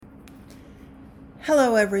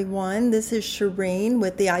Hello, everyone. This is Shireen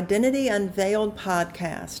with the Identity Unveiled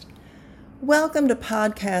podcast. Welcome to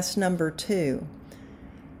podcast number 2.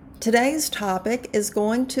 Today's topic is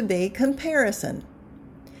going to be comparison.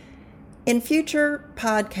 In future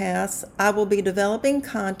podcasts, I will be developing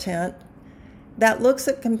content that looks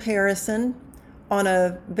at comparison on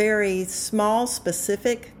a very small,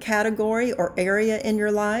 specific category or area in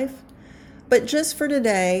your life. But just for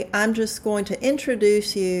today, I'm just going to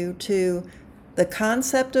introduce you to the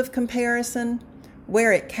concept of comparison,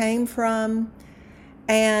 where it came from,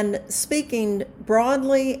 and speaking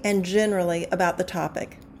broadly and generally about the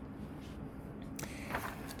topic.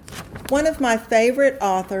 One of my favorite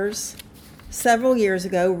authors several years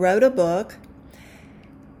ago wrote a book,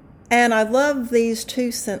 and I love these 2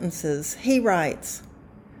 sentences. He writes,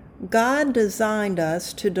 "God designed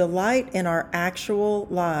us to delight in our actual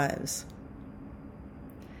lives."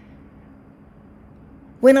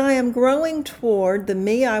 When I am growing toward the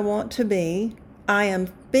me I want to be, I am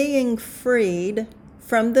being freed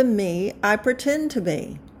from the me I pretend to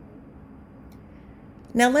be.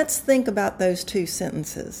 Now let's think about those 2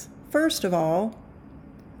 sentences. First of all,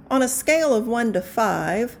 on a scale of 1 to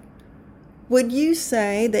 5, would you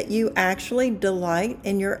say that you actually delight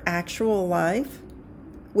in your actual life?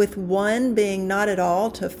 With 1 being not at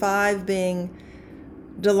all to 5 being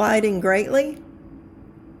delighting greatly?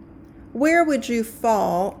 Where would you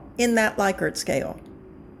fall in that Likert scale?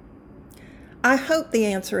 I hope the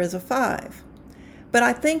answer is a 5, but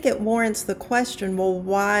I think it warrants the question, well,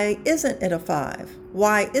 why isn't it a 5?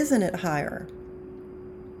 Why isn't it higher?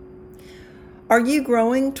 Are you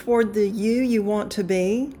growing toward the you want to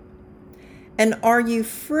be? And are you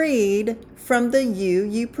freed from the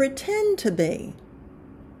you pretend to be?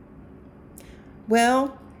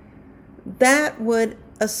 Well, that would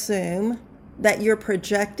assume that you're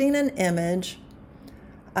projecting an image,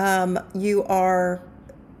 you are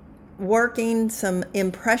working some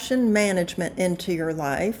impression management into your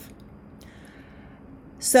life.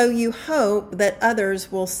 So you hope that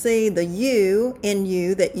others will see the you in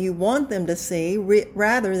you that you want them to see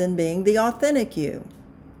rather than being the authentic you.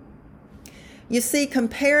 You see,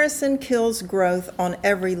 comparison kills growth on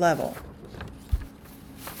every level.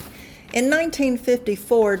 In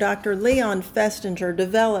 1954, Dr. Leon Festinger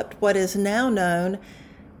developed what is now known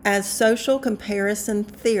as social comparison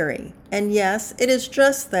theory. And yes, it is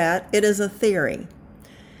just that, it is a theory.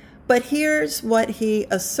 But here's what he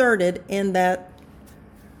asserted in that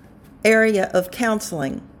area of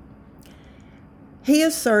counseling. He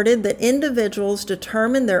asserted that individuals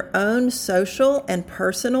determine their own social and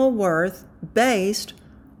personal worth based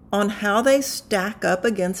on how they stack up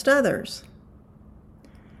against others.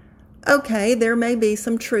 Okay, there may be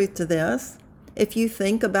some truth to this. If you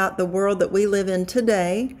think about the world that we live in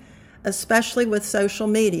today, especially with social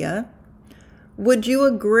media, would you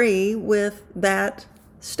agree with that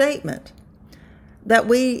statement? That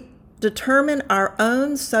we determine our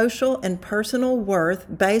own social and personal worth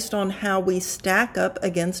based on how we stack up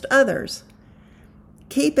against others.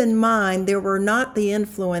 Keep in mind, there were not the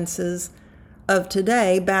influences of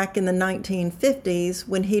today back in the 1950s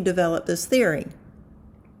when he developed this theory.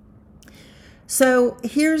 So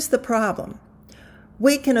here's the problem.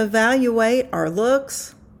 We can evaluate our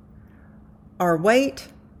looks, our weight,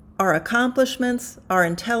 our accomplishments, our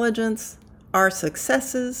intelligence, our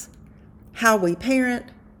successes, how we parent,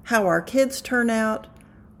 how our kids turn out,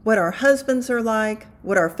 what our husbands are like,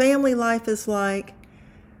 what our family life is like,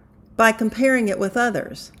 by comparing it with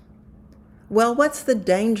others. Well, what's the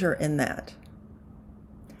danger in that?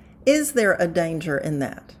 Is there a danger in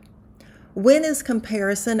that? When is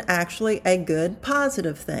comparison actually a good,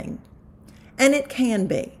 positive thing? And it can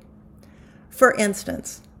be. For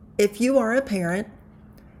instance, if you are a parent,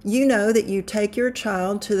 you know that you take your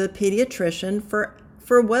child to the pediatrician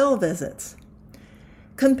for well visits.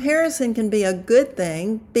 Comparison can be a good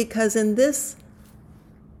thing because in this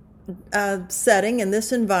setting, in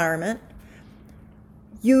this environment,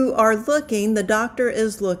 the doctor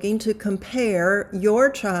is looking to compare your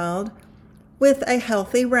child with a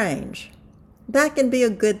healthy range. That can be a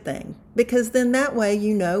good thing because then that way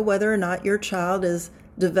you know whether or not your child is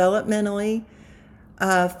developmentally,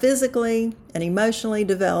 physically, and emotionally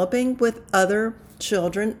developing with other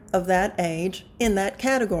children of that age in that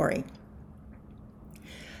category.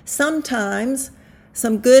 Sometimes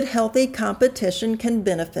some good, healthy competition can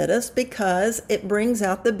benefit us because it brings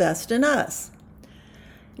out the best in us.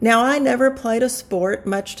 Now, I never played a sport,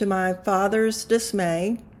 much to my father's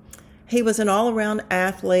dismay. He was an all-around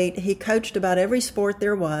athlete. He coached about every sport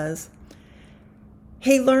there was.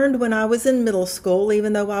 He learned when I was in middle school,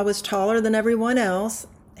 even though I was taller than everyone else,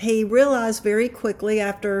 he realized very quickly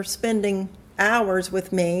after spending hours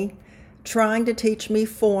with me trying to teach me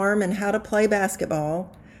form and how to play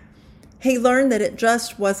basketball, he learned that it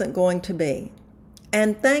just wasn't going to be.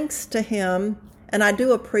 And thanks to him, and I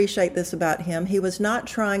do appreciate this about him, he was not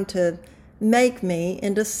trying to make me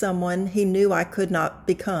into someone he knew I could not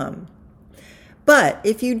become. But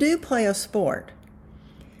if you do play a sport,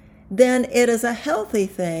 then it is a healthy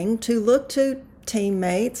thing to look to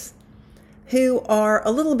teammates who are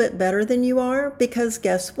a little bit better than you are, because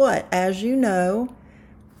guess what? As you know,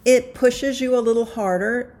 it pushes you a little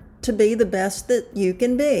harder to be the best that you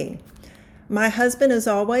can be. My husband has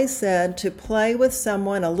always said to play with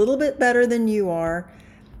someone a little bit better than you are,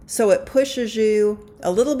 so it pushes you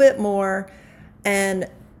a little bit more and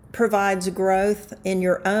provides growth in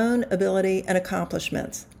your own ability and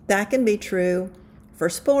accomplishments. That can be true for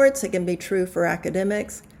sports, it can be true for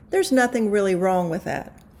academics. There's nothing really wrong with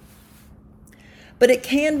that. But it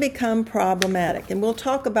can become problematic, and we'll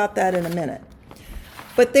talk about that in a minute.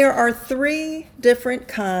 But there are 3 different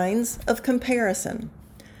kinds of comparison.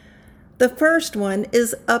 The first one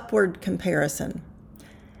is upward comparison.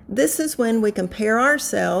 This is when we compare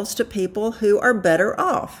ourselves to people who are better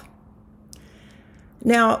off.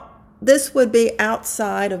 Now, this would be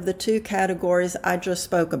outside of the 2 categories I just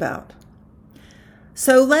spoke about.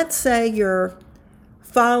 So let's say you're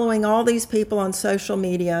following all these people on social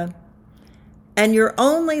media and you're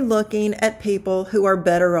only looking at people who are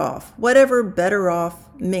better off, whatever better off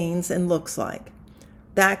means and looks like.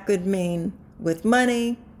 That could mean with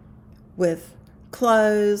money, with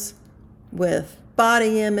clothes, with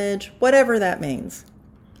body image, whatever that means.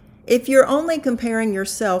 If you're only comparing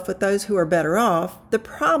yourself with those who are better off, the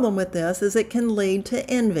problem with this is it can lead to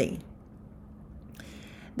envy.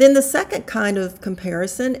 Then the second kind of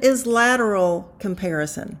comparison is lateral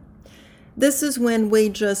comparison. This is when we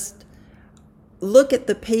just look at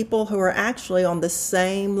the people who are actually on the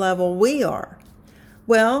same level we are.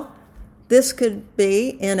 Well, this could be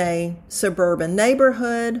in a suburban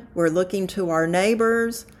neighborhood. We're looking to our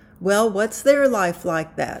neighbors. Well, what's their life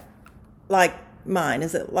like that? Like mine?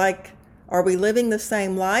 Is it like, are we living the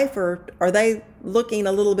same life, or are they looking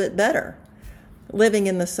a little bit better, living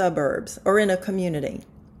in the suburbs or in a community?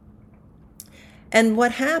 And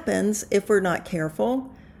what happens if we're not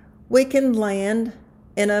careful, we can land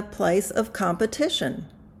in a place of competition.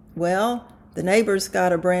 Well, the neighbor's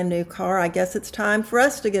got a brand new car. I guess it's time for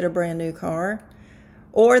us to get a brand new car.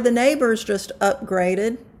 Or the neighbor's just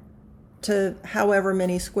upgraded to however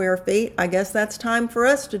many square feet. I guess that's time for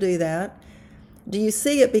us to do that. Do you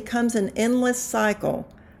see, it becomes an endless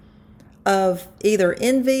cycle of either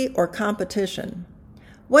envy or competition.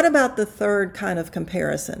 What about the third kind of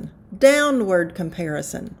comparison? Downward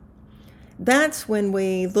comparison. That's when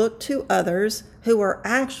we look to others who are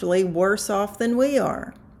actually worse off than we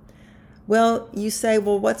are. Well, you say,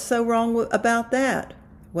 well, what's so wrong about that?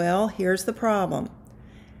 Well, here's the problem.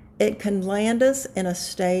 It can land us in a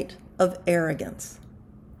state of arrogance.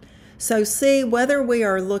 So see, whether we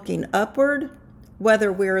are looking upward,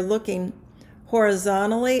 whether we're looking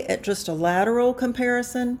horizontally at just a lateral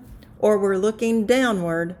comparison, or we're looking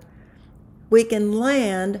downward, we can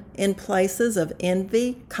land in places of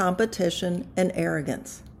envy, competition, and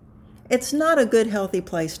arrogance. It's not a good, healthy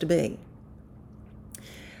place to be.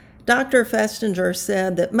 Dr. Festinger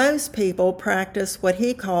said that most people practice what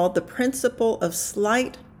he called the principle of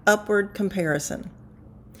slight upward comparison.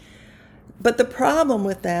 But the problem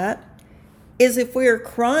with that is if we are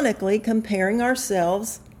chronically comparing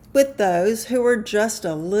ourselves with those who are just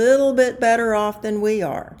a little bit better off than we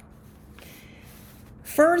are.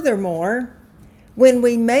 Furthermore, when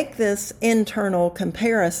we make this internal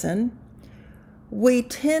comparison, we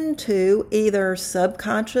tend to either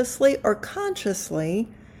subconsciously or consciously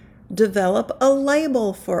develop a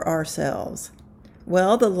label for ourselves.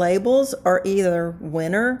 Well, the labels are either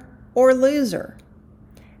winner or loser,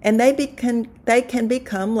 and they can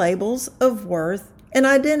become labels of worth and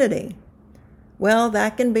identity. Well,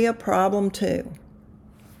 that can be a problem too.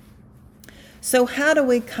 So how do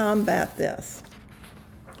we combat this?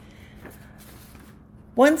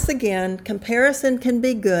 Once again, comparison can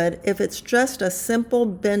be good if it's just a simple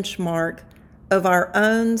benchmark of our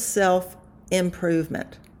own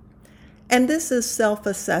self-improvement. And this is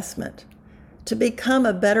self-assessment, to become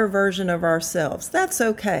a better version of ourselves. That's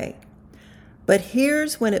okay. But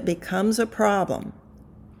here's when it becomes a problem.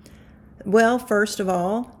 Well, first of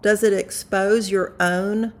all, does it expose your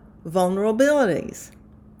own vulnerabilities?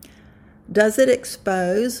 Does it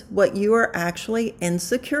expose what you are actually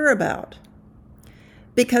insecure about?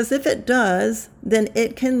 Because if it does, then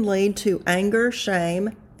it can lead to anger,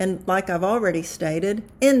 shame, and like I've already stated,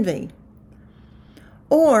 envy.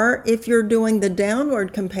 Or if you're doing the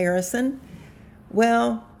downward comparison,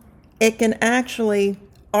 Well, it can actually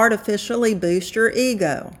artificially boost your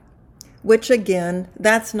ego, which again,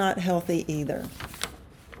 that's not healthy either.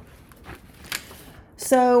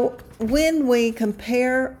 So when we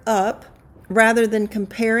compare up rather than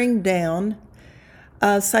comparing down,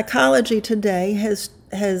 Psychology Today has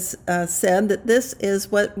said that this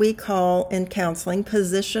is what we call in counseling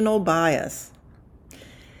positional bias.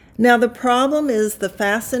 Now, the problem is the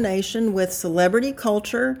fascination with celebrity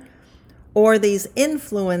culture or these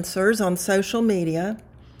influencers on social media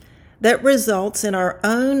that results in our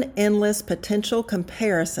own endless potential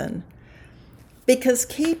comparison. Because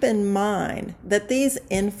keep in mind that these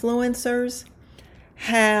influencers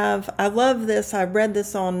have, I love this, I read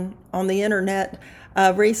this on the internet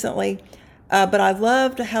recently, but I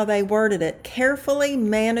loved how they worded it, carefully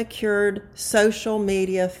manicured social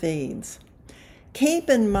media feeds. Keep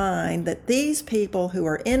in mind that these people who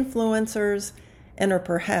are influencers and are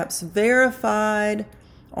perhaps verified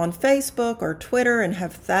on Facebook or Twitter and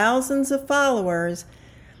have thousands of followers,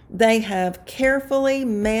 they have carefully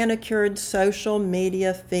manicured social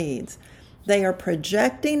media feeds. They are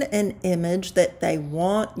projecting an image that they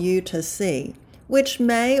want you to see, which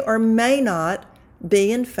may or may not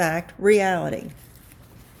be in fact reality.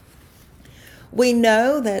 We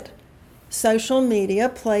know that social media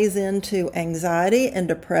plays into anxiety and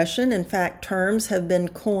depression. In fact, terms have been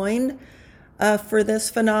coined for this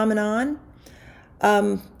phenomenon.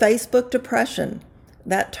 Facebook depression,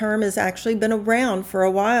 that term has actually been around for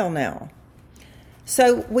a while now.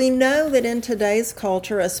 So we know that in today's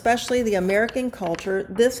culture, especially the American culture,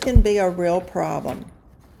 this can be a real problem.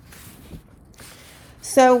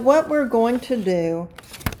 So what we're going to do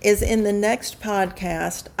is in the next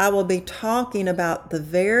podcast, I will be talking about the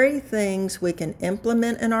very things we can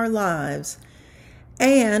implement in our lives,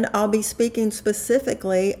 and I'll be speaking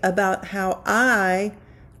specifically about how I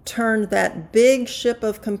turned that big ship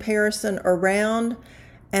of comparison around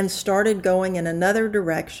and started going in another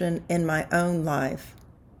direction in my own life.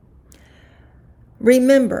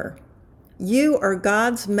 Remember, you are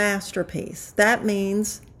God's masterpiece. That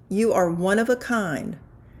means you are one of a kind.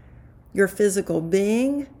 Your physical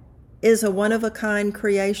being is a one-of-a-kind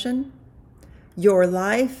creation. Your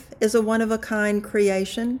life is a one-of-a-kind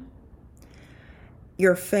creation.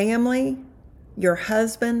 Your family, your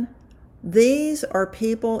husband, these are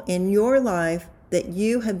people in your life that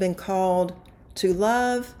you have been called to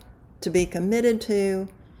love, to be committed to,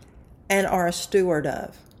 and are a steward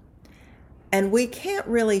of. And we can't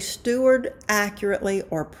really steward accurately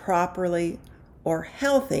or properly or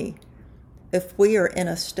healthy if we are in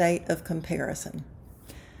a state of comparison.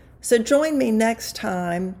 So join me next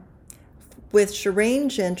time with Shireen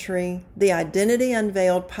Gentry, the Identity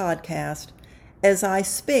Unveiled podcast, as I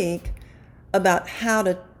speak about how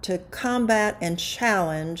to combat and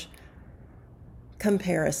challenge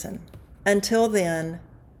comparison. Until then,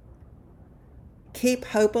 keep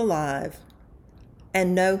hope alive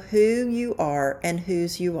and know who you are and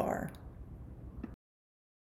whose you are.